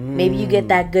 or maybe you get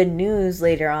that good news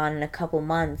later on in a couple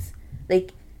months.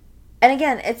 Like, and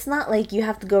again, it's not like you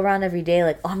have to go around every day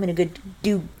like, oh, I'm gonna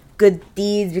do good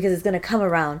deeds because it's gonna come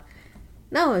around.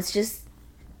 No, it's just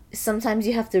sometimes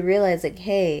you have to realize, like,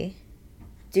 hey,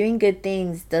 doing good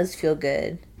things does feel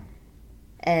good,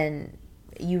 and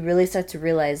you really start to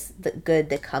realize the good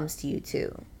that comes to you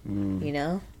too. You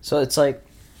know? So it's like,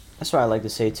 that's what I like to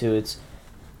say too. It's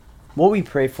what we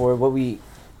pray for,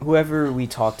 whoever we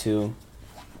talk to,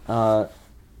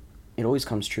 it always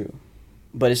comes true.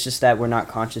 But it's just that we're not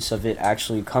conscious of it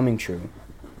actually coming true.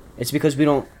 It's because we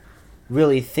don't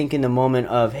really think in the moment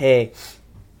of, hey,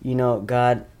 you know,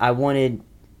 God, I wanted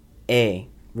A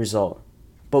result,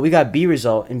 but we got B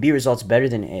result, and B result's better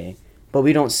than A. But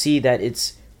we don't see that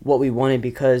it's what we wanted,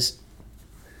 because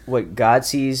what God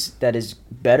sees that is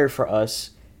better for us,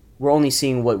 we're only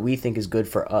seeing what we think is good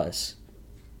for us.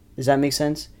 Does that make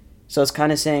sense? So it's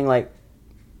kind of saying, like,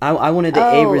 I wanted the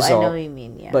A result, I know what you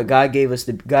mean, yeah. but God gave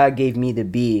me the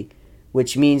B,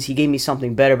 which means He gave me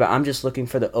something better. But I'm just looking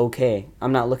for the okay.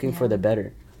 I'm not looking for the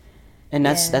better, and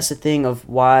that's the thing of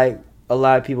why a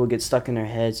lot of people get stuck in their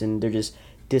heads and they're just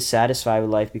dissatisfied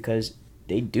with life, because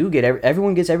they do get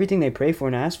everyone gets everything they pray for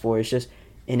and ask for. It's just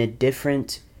in a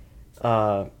different,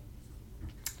 what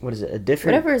is it? A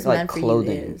different, whatever is like, meant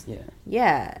clothing. for you is.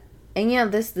 Yeah. And, you know,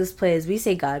 this plays, we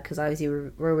say God because obviously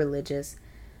we're religious,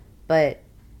 but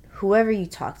whoever you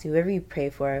talk to, whoever you pray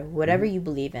for, whatever you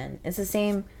believe in, it's the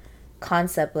same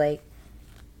concept. Like,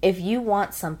 if you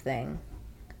want something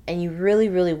and you really,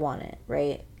 really want it,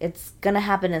 right, it's going to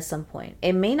happen at some point.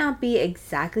 It may not be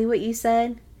exactly what you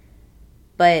said,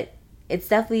 but it's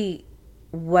definitely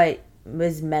what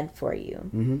was meant for you.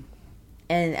 Mm-hmm.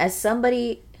 And as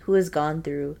somebody who has gone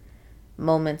through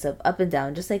moments of up and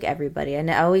down, just like everybody, and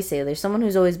I always say there's someone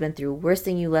who's always been through worse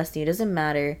than you, less than you, it doesn't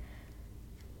matter.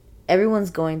 Everyone's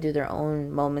going through their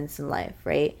own moments in life,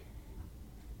 right?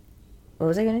 What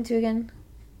was I going to again?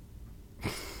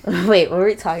 Wait, what were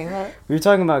we talking about? We were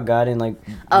talking about God and like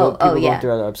people going yeah.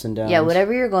 through other ups and downs. Yeah,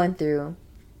 whatever you're going through,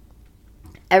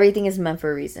 everything is meant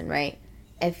for a reason, right?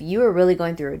 If you are really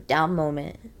going through a down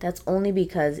moment, that's only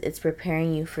because it's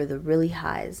preparing you for the really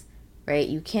highs, right?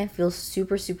 You can't feel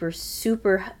super, super,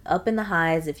 super up in the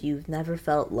highs if you've never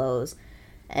felt lows.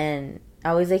 And I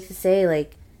always like to say,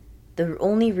 like, the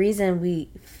only reason we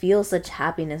feel such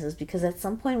happiness is because at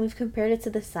some point we've compared it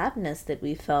to the sadness that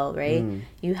we felt, right?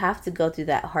 You have to go through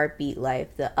that heartbeat life,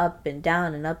 the up and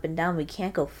down and up and down. We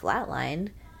can't go flatlined.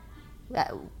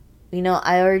 You know,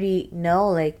 I already know,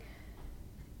 like,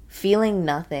 feeling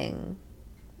nothing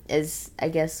is, I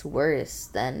guess, worse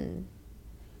than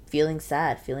feeling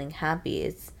sad, feeling happy.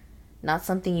 It's not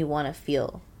something you want to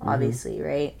feel, obviously,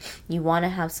 right? You want to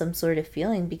have some sort of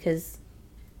feeling because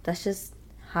that's just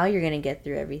how you're going to get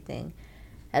through everything.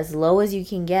 As low as you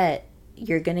can get,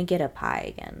 you're going to get up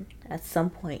high again. At some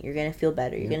point, you're going to feel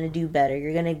better. You're going to do better.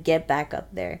 You're going to get back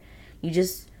up there.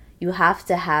 You have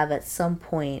to have at some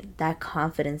point that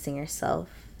confidence in yourself,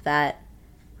 that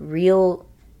real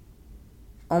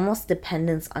almost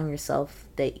dependence on yourself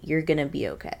that you're going to be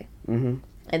okay. Mm-hmm.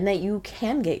 And that you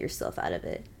can get yourself out of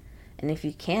it. And if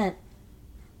you can't,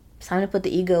 it's time to put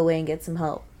the ego away and get some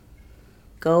help.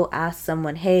 Go ask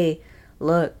someone, hey,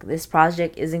 look, this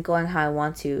project isn't going how I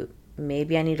want to.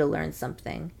 Maybe I need to learn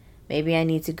something. Maybe I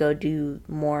need to go do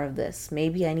more of this.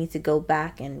 Maybe I need to go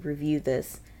back and review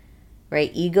this.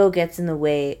 Right? Ego gets in the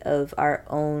way of our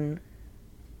own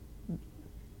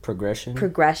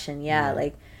progression, yeah.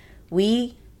 Like,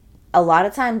 we, a lot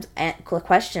of times,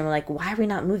 question, we're like, why are we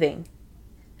not moving?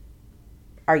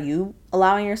 Are you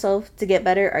allowing yourself to get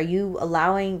better? Are you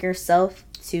allowing yourself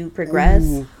to progress?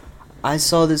 Ooh, I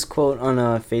saw this quote on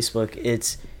Facebook.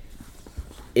 It's,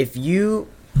 if you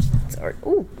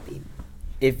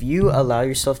allow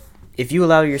yourself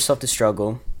to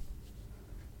struggle,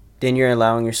 then you're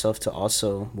allowing yourself to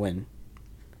also win.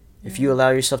 If you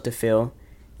allow yourself to fail,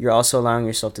 you're also allowing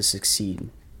yourself to succeed.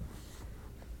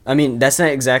 I mean, that's not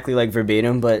exactly like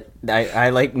verbatim, but I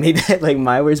like made that like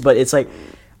my words, but it's like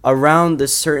around the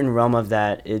certain realm of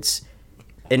that. It's,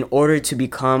 in order to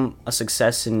become a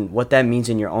success and what that means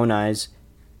in your own eyes,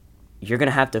 you're going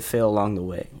to have to fail along the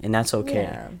way, and that's okay.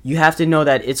 Yeah. You have to know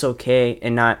that it's okay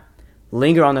and not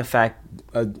linger on the fact,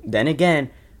 then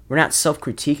again, we're not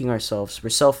self-critiquing ourselves. We're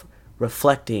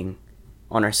self-reflecting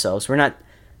on ourselves. We're not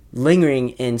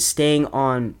lingering and staying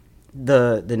on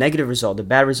the negative result, the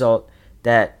bad result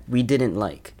that we didn't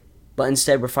like. But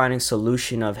instead, we're finding a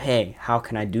solution of, hey, how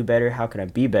can I do better? How can I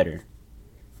be better?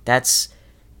 That's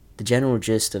the general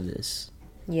gist of this.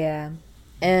 Yeah.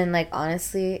 And, like,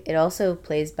 honestly, it also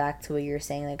plays back to what you were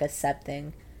saying, like,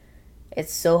 accepting.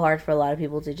 It's so hard for a lot of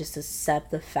people to just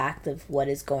accept the fact of what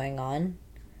is going on.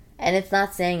 And it's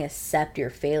not saying accept your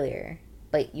failure,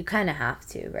 but you kind of have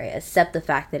to, right? Accept the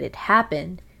fact that it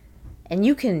happened, and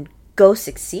you can go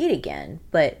succeed again.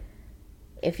 But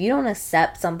if you don't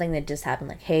accept something that just happened,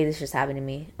 like, hey, this just happened to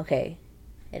me, okay,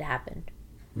 it happened.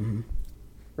 Mm-hmm.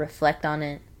 Reflect on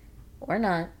it, or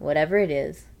not, whatever it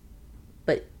is,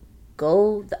 but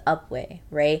go the up way,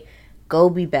 right? Go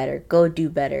be better, go do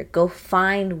better, go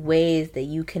find ways that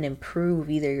you can improve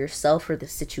either yourself or the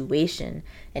situation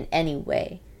in any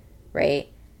way, right?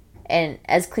 And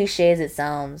as cliche as it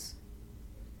sounds,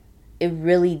 it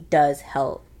really does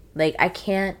help. Like, I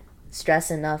can't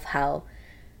stress enough how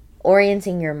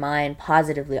orienting your mind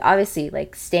positively, obviously,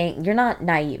 like, you're not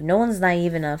naive. No one's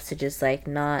naive enough to just, like,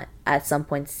 not at some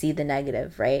point see the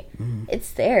negative, right? Mm.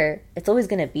 It's there. It's always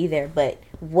going to be there. But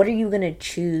what are you going to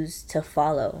choose to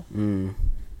follow?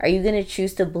 Are you going to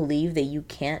choose to believe that you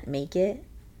can't make it?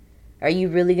 Are you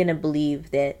really going to believe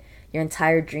that your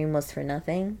entire dream was for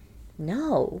nothing?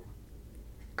 No.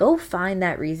 Go find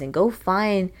that reason. Go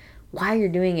find why you're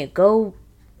doing it. Go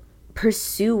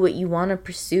pursue what you want to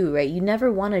pursue, right? You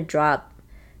never want to drop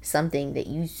something that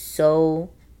you so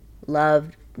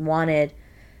loved, wanted.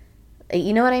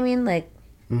 You know what I mean? Like,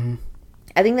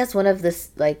 I think that's one of the,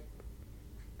 like,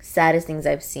 saddest things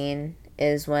I've seen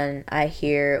is when I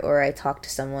hear or I talk to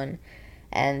someone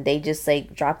and they just,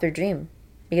 like, drop their dream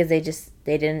because they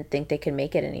didn't think they could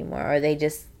make it anymore, or they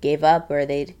just gave up, or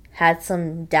they had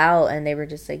some doubt and they were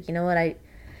just like, you know what, I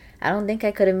don't think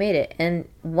I could have made it. And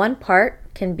one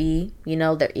part can be, you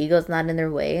know, their ego's not in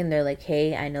their way and they're like,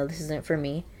 hey, I know this isn't for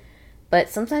me. But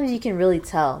sometimes you can really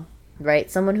tell right?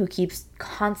 Someone who keeps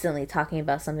constantly talking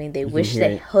about something they You can wish hear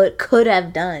they it. could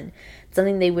have done,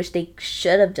 something they wish they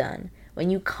should have done. When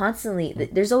you constantly,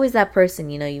 there's always that person,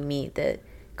 you know, you meet that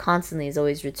constantly is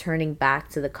always returning back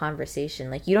to the conversation.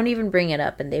 Like, you don't even bring it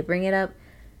up and they bring it up.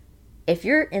 If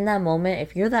you're in that moment,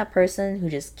 if you're that person who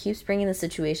just keeps bringing the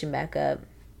situation back up,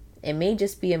 it may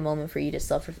just be a moment for you to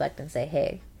self-reflect and say,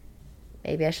 hey,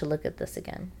 maybe I should look at this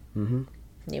again. Mm-hmm.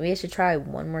 Maybe I should try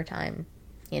one more time.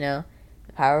 You know,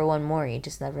 the power of one more, you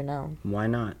just never know. Why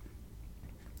not?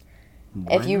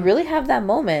 If you really have that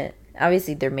moment,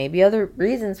 obviously there may be other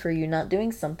reasons for you not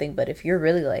doing something, but if you're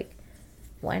really like,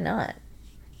 why not?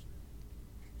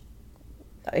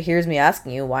 Here's me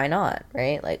asking you, why not,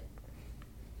 right? Like,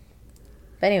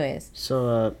 but anyways.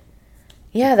 So,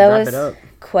 yeah, that wrap was it up.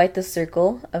 quite the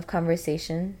circle of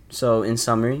conversation. So, in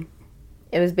summary,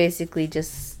 it was basically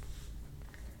just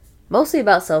mostly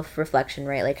about self-reflection,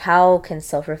 right? Like, how can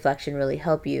self-reflection really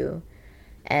help you?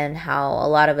 And how a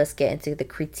lot of us get into the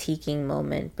critiquing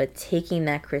moment, but taking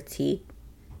that critique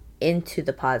into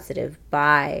the positive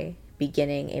by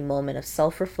beginning a moment of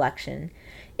self-reflection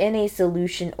in a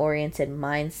solution-oriented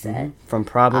mindset. Mm-hmm. From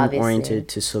problem-oriented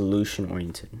to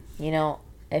solution-oriented. You know,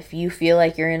 if you feel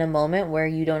like you're in a moment where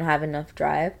you don't have enough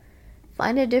drive,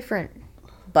 find a different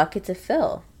bucket to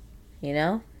fill. You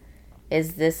know?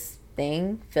 Is this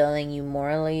thing filling you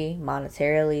morally,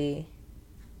 monetarily,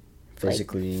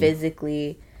 physically? Like,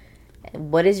 physically?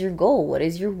 What is your goal? What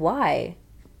is your why?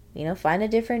 You know, find a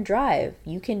different drive.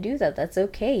 You can do that. That's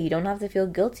okay. You don't have to feel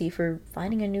guilty for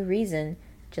finding a new reason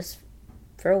just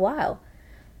for a while.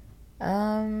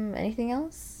 Anything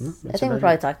else? No, I think we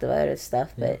probably talked about other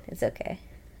stuff, but it's okay.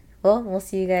 Well, we'll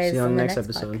see you guys on in the next next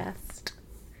episode. podcast.